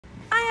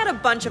had a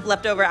bunch of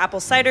leftover apple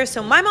cider,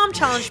 so my mom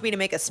challenged me to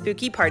make a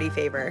spooky party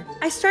favor.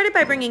 I started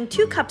by bringing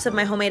 2 cups of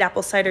my homemade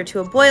apple cider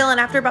to a boil, and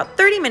after about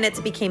 30 minutes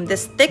it became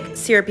this thick,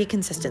 syrupy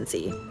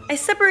consistency. I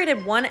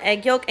separated 1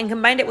 egg yolk and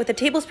combined it with a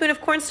tablespoon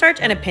of cornstarch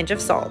and a pinch of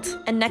salt.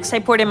 And next I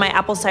poured in my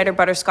apple cider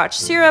butterscotch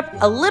syrup,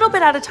 a little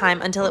bit at a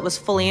time until it was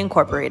fully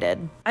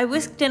incorporated. I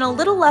whisked in a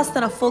little less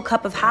than a full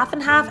cup of half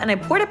and half, and I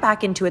poured it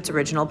back into its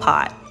original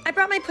pot. I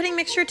brought my pudding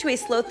mixture to a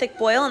slow thick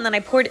boil, and then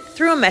I poured it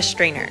through a mesh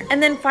strainer.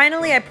 And then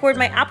finally I poured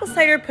my apple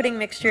cider pudding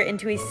mixture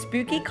into a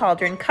spooky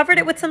cauldron, covered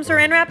it with some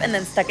saran wrap, and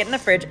then stuck it in the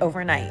fridge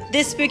overnight.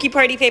 This spooky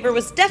party favor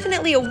was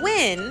definitely a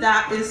win.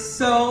 That is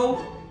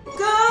so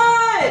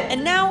good!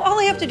 And now all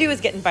I have to do is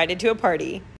get invited to a party.